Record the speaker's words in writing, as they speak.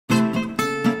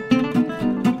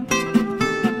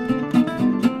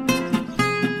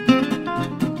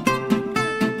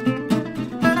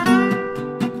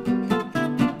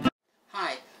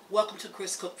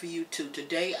Just Cook For You too.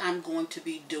 Today I'm going to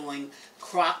be doing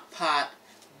Crockpot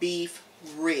beef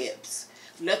ribs.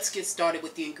 Let's get started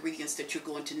with the ingredients that you're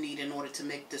going to need in order to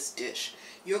make this dish.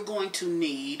 You're going to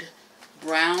need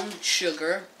brown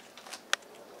sugar,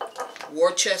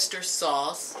 Worcester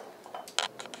sauce,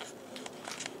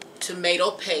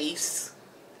 tomato paste,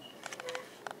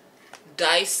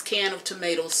 diced can of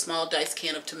tomatoes, small diced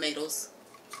can of tomatoes,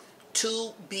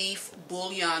 2 beef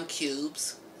bouillon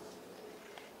cubes,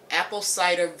 apple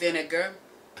cider vinegar,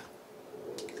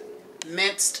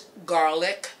 minced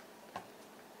garlic,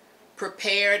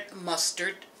 prepared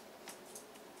mustard,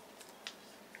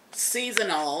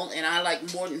 seasonal, and I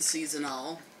like more than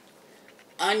seasonal,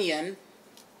 onion,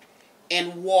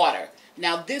 and water.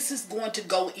 Now this is going to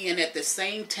go in at the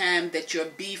same time that your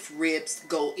beef ribs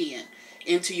go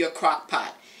into your crock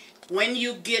pot. When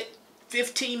you get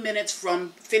 15 minutes from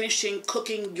finishing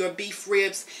cooking your beef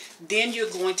ribs, then you're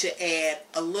going to add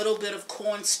a little bit of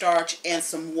cornstarch and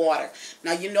some water.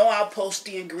 Now you know I'll post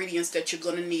the ingredients that you're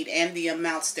going to need and the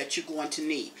amounts that you're going to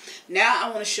need. Now I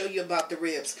want to show you about the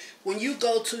ribs. When you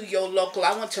go to your local,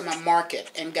 I went to my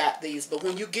market and got these, but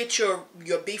when you get your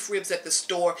beef ribs at the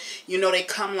store, you know they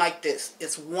come like this.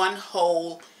 It's one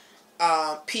whole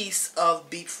piece of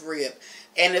beef rib,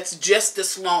 and it's just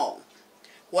this long.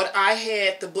 What I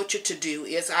had the butcher to do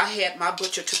is I had my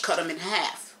butcher to cut them in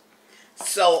half.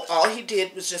 So all he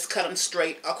did was just cut them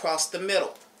straight across the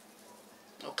middle.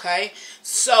 Okay?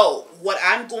 So what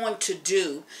I'm going to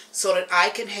do so that I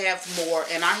can have more,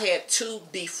 and I had 2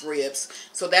 beef ribs,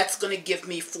 so that's going to give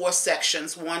me 4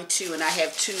 sections, 1, 2, and I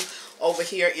have 2 over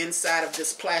here inside of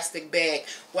this plastic bag.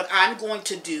 What I'm going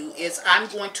to do is I'm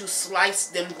going to slice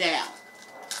them down.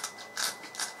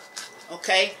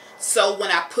 Okay? So when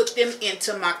I put them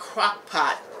into my crock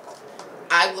pot,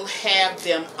 I will have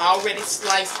them already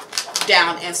sliced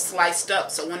down and sliced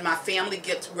up. So when my family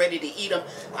gets ready to eat them,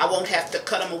 I won't have to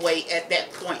cut them away at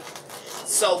that point.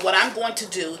 So what I'm going to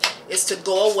do is to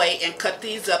go away and cut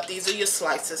these up. These are your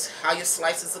slices, how your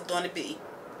slices are going to be.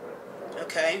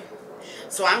 Okay?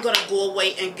 So I'm going to go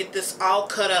away and get this all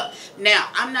cut up. Now,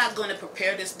 I'm not going to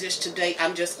prepare this dish today.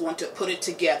 I'm just going to put it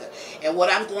together. And what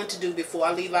I'm going to do before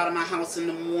I leave out of my house in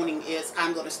the morning is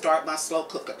I'm going to start my slow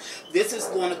cooker. This is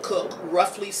going to cook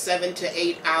roughly 7 to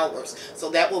 8 hours. So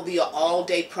that will be an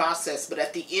all-day process. But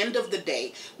at the end of the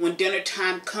day, when dinner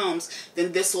time comes,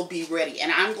 then this will be ready.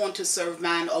 And I'm going to serve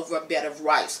mine over a bed of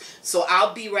rice. So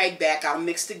I'll be right back. I'll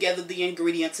mix together the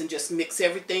ingredients and just mix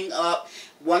everything up.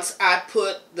 Once I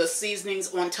put the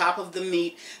seasonings on top of the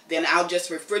meat, then I'll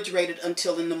just refrigerate it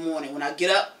until in the morning. When I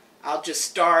get up, I'll just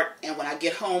start, and when I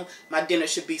get home, my dinner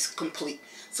should be complete.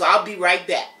 So I'll be right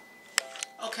back.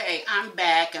 Okay, I'm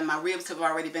back, and my ribs have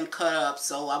already been cut up,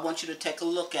 so I want you to take a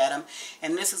look at them.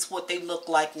 And this is what they look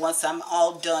like once I'm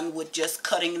all done with just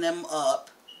cutting them up.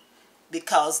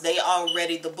 Because they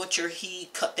already, the butcher, he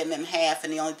cut them in half,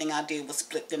 and the only thing I did was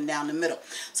split them down the middle.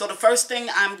 So the first thing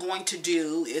I'm going to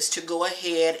do is to go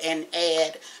ahead and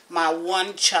add my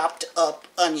 1 chopped up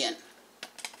onion.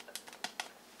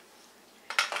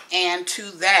 And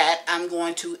to that, I'm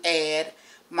going to add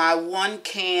my 1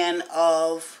 can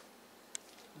of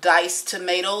diced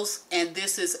tomatoes, and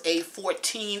this is a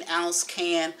 14-ounce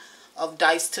can of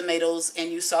diced tomatoes,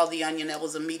 and you saw the onion, that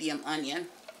was a medium onion.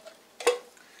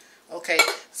 Okay,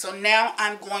 so now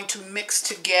I'm going to mix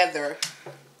together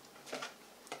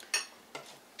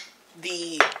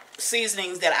the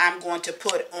seasonings that I'm going to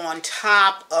put on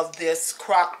top of this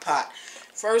crock pot.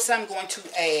 First, I'm going to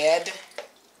add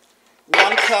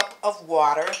 1 cup of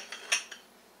water,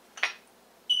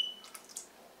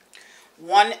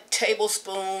 1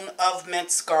 tablespoon of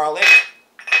minced garlic,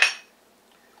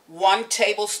 1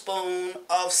 tablespoon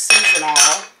of seasonal,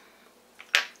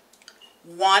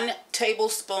 1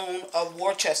 tablespoon of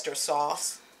Worcester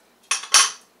sauce.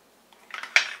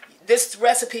 This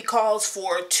recipe calls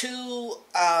for 2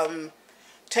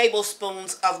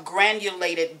 tablespoons of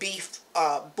granulated beef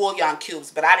bouillon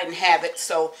cubes, but I didn't have it,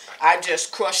 so I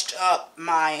just crushed up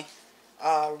my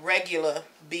regular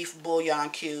beef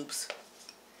bouillon cubes,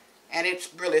 and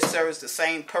it really serves the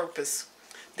same purpose.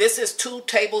 This is 2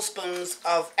 tablespoons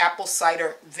of apple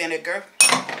cider vinegar,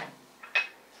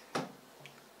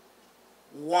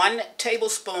 1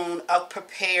 tablespoon of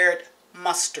prepared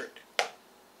mustard.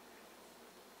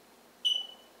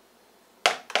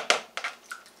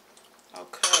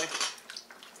 Okay,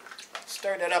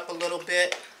 stir that up a little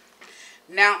bit.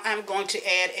 Now I'm going to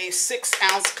add a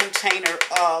 6-ounce container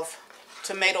of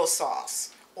tomato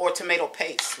sauce, or tomato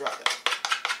paste rather.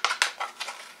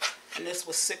 And this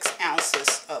was 6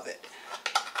 ounces of it.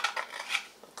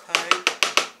 Okay.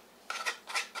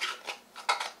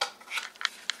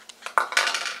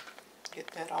 Get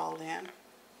that all in.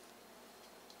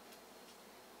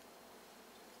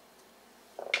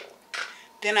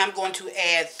 Then I'm going to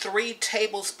add 3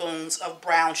 tablespoons of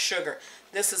brown sugar.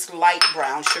 This is light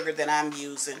brown sugar that I'm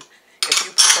using. If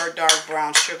you prefer dark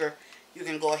brown sugar, you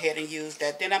can go ahead and use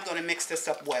that. Then I'm going to mix this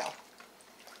up well.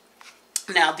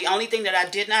 Now, the only thing that I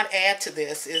did not add to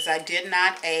this is I did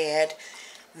not add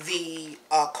the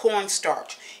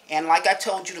cornstarch. And like I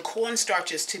told you, the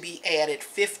cornstarch is to be added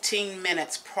 15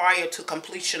 minutes prior to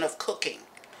completion of cooking.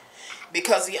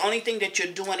 Because the only thing that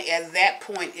you're doing at that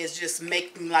point is just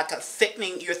making like a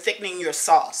thickening. You're thickening your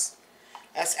sauce.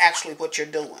 That's actually what you're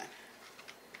doing.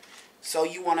 So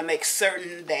you want to make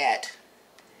certain that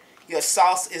your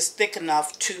sauce is thick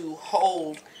enough to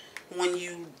hold when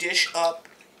you dish up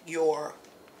your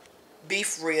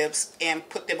beef ribs and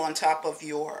put them on top of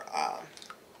your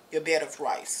bed of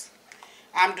rice.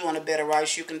 I'm doing a bed of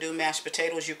rice. You can do mashed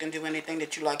potatoes. You can do anything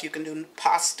that you like. You can do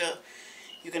pasta.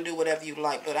 You can do whatever you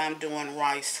like, but I'm doing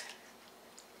rice.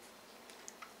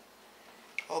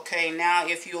 Okay, now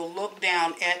if you look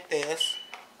down at this,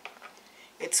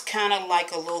 it's kind of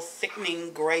like a little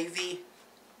thickening gravy.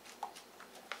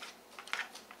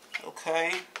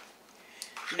 Okay.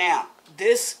 Now,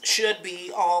 this should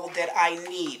be all that I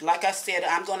need. Like I said,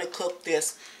 I'm going to cook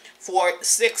this for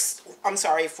 7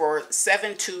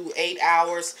 to 8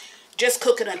 hours. Just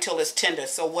cook it until it's tender.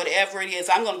 So whatever it is,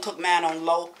 I'm going to cook mine on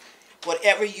low.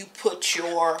 Whatever you put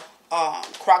your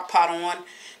crock pot on,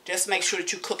 just make sure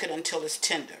that you cook it until it's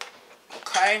tender.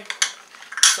 Okay?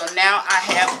 So now I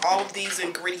have all of these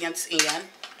ingredients in.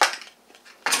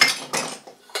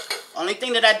 Only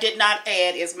thing that I did not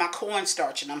add is my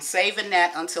cornstarch, and I'm saving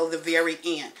that until the very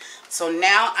end. So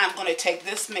now I'm going to take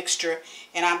this mixture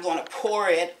and I'm going to pour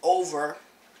it over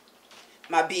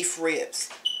my beef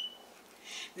ribs.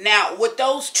 Now, with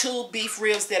those 2 beef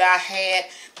ribs that I had,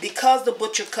 because the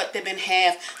butcher cut them in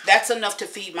half, that's enough to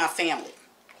feed my family.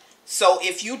 So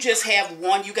if you just have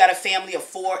one, you got a family of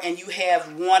 4, and you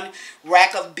have 1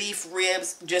 rack of beef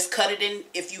ribs, just cut it in.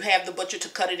 If you have the butcher to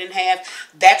cut it in half,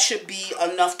 that should be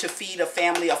enough to feed a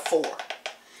family of 4,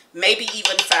 maybe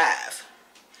even 5.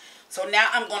 So now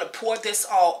I'm going to pour this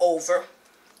all over.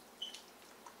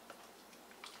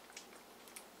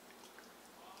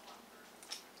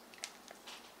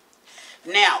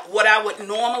 Now, what I would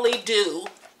normally do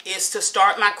is to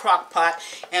start my crock pot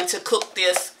and to cook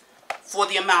this for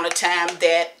the amount of time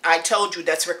that I told you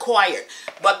that's required.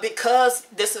 But because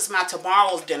this is my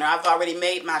tomorrow's dinner, I've already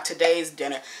made my today's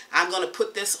dinner, I'm going to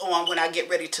put this on when I get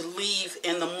ready to leave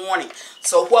in the morning.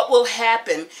 So what will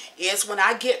happen is when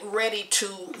I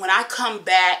come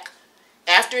back,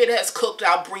 after it has cooked,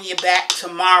 I'll bring you back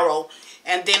tomorrow,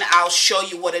 and then I'll show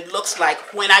you what it looks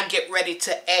like when I get ready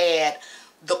to add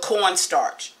the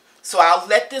cornstarch. So I'll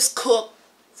let this cook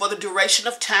for the duration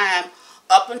of time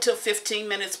up until 15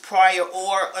 minutes prior,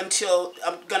 or until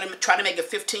I'm going to try to make it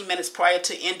 15 minutes prior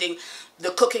to ending the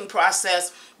cooking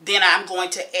process. Then I'm going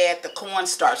to add the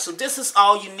cornstarch. So this is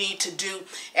all you need to do.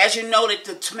 As you know, that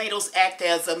the tomatoes act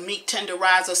as a meat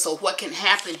tenderizer. So what can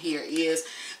happen here is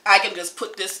I can just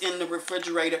put this in the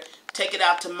refrigerator, take it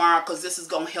out tomorrow, because this is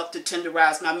going to help to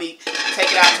tenderize my meat.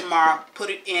 Take it out tomorrow, put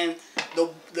it in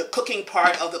the cooking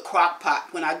part of the crock pot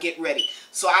when I get ready.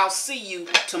 So I'll see you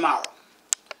tomorrow.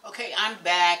 Okay, I'm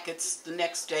back. It's the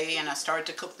next day, and I started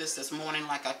to cook this morning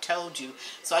like I told you.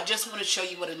 So I just want to show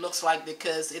you what it looks like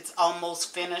because it's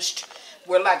almost finished.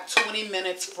 We're like 20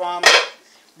 minutes from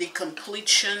the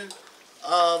completion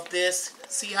of this.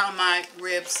 See how my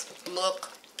ribs look?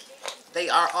 They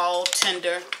are all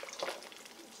tender.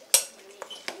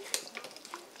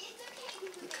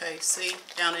 Okay, see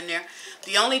down in there.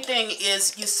 The only thing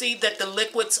is, you see that the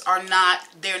liquids are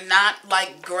they're not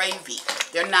like gravy.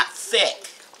 They're not thick.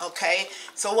 Okay,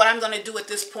 so what I'm going to do at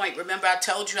this point, remember I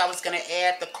told you I was going to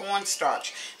add the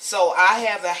cornstarch. So I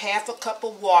have a ½ cup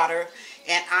of water,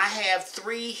 and I have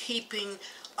 3 heaping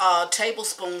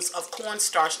tablespoons of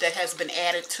cornstarch that has been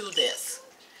added to this.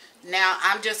 Now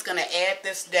I'm just going to add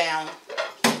this down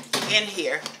in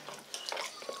here.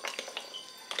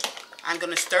 I'm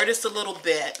going to stir this a little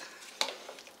bit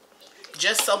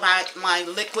just so my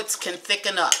liquids can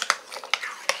thicken up.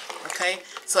 Okay,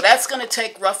 so that's going to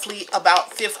take roughly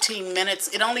about 15 minutes.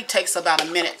 It only takes about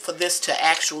a minute for this to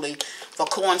actually, for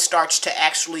cornstarch to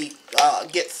actually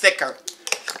get thicker.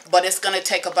 But it's going to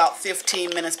take about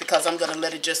 15 minutes because I'm going to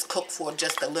let it just cook for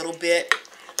just a little bit.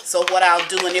 So what I'll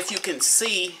do, and if you can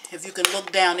see, if you can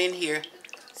look down in here,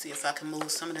 see if I can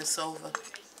move some of this over.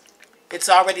 It's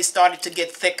already started to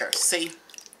get thicker, see?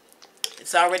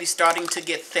 It's already starting to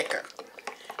get thicker.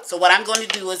 So what I'm going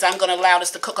to do is I'm going to allow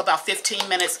this to cook about 15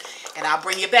 minutes, and I'll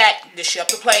bring you back, dish you up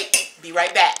the plate, Be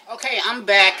right back. Okay, I'm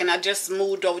back, and I just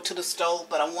moved over to the stove,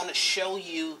 but I want to show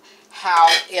you how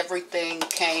everything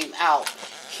came out.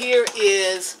 Here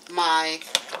is my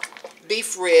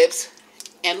beef ribs,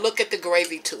 and look at the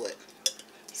gravy to it.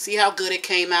 See how good it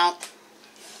came out?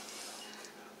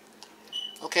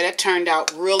 Okay, that turned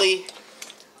out really,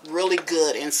 really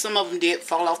good, and some of them did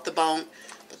fall off the bone,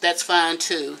 but that's fine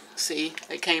too. See,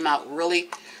 they came out really,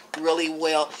 really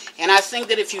well. And I think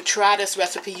that if you try this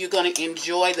recipe, you're going to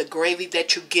enjoy the gravy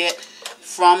that you get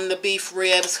from the beef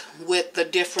ribs with the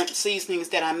different seasonings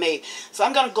that I made. So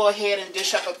I'm going to go ahead and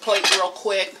dish up a plate real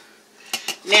quick.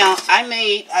 Now,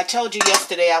 I told you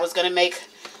yesterday I was going to make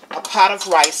a pot of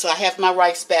rice, so I have my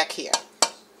rice back here.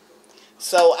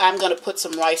 So I'm going to put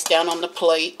some rice down on the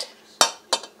plate.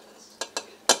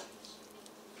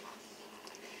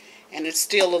 And it's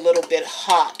still a little bit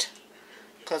hot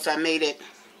because I made it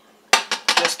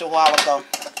just a while ago.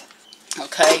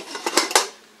 Okay.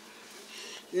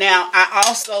 Now, I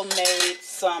also made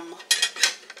some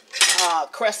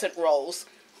crescent rolls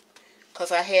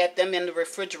because I had them in the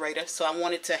refrigerator, so I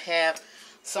wanted to have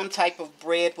some type of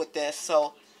bread with this.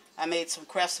 So I made some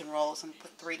crescent rolls and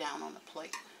put 3 down on the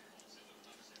plate.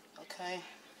 Okay.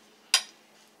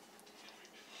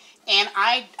 And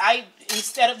I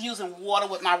instead of using water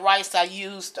with my rice, I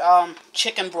used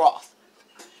chicken broth.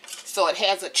 So it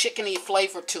has a chickeny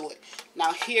flavor to it.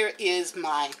 Now here is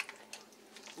my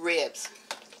ribs.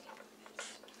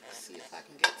 Let's see if I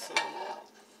can get some out.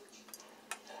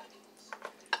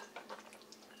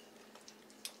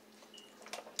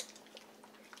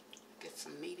 Get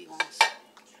some meaty ones.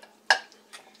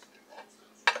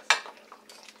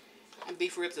 And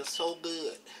beef ribs are so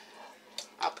good.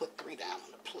 I'll put 3 down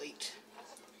on the plate.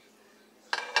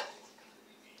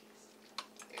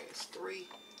 There's 3.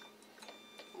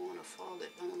 I don't want to fall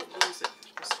it. I don't want to lose it.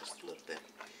 Just a little bit.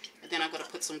 And then I'm going to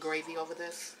put some gravy over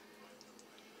this.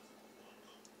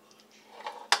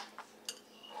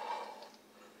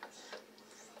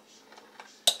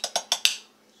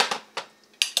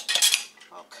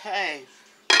 Okay.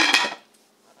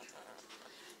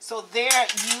 So there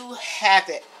you have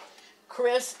it.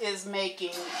 Chris is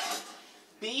making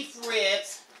beef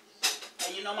ribs,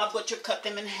 and you know my butcher cut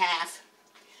them in half,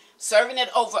 serving it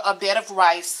over a bed of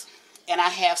rice, and I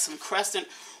have some crescent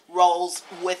rolls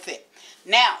with it.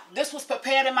 Now, this was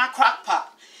prepared in my crock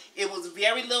pot. It was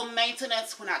very little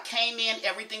maintenance. When I came in,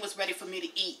 everything was ready for me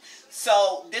to eat.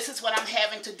 So this is what I'm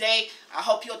having today. I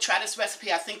hope you'll try this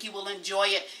recipe. I think you will enjoy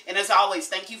it. And as always,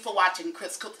 thank you for watching.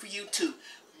 Chris cooked for you too.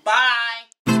 Bye.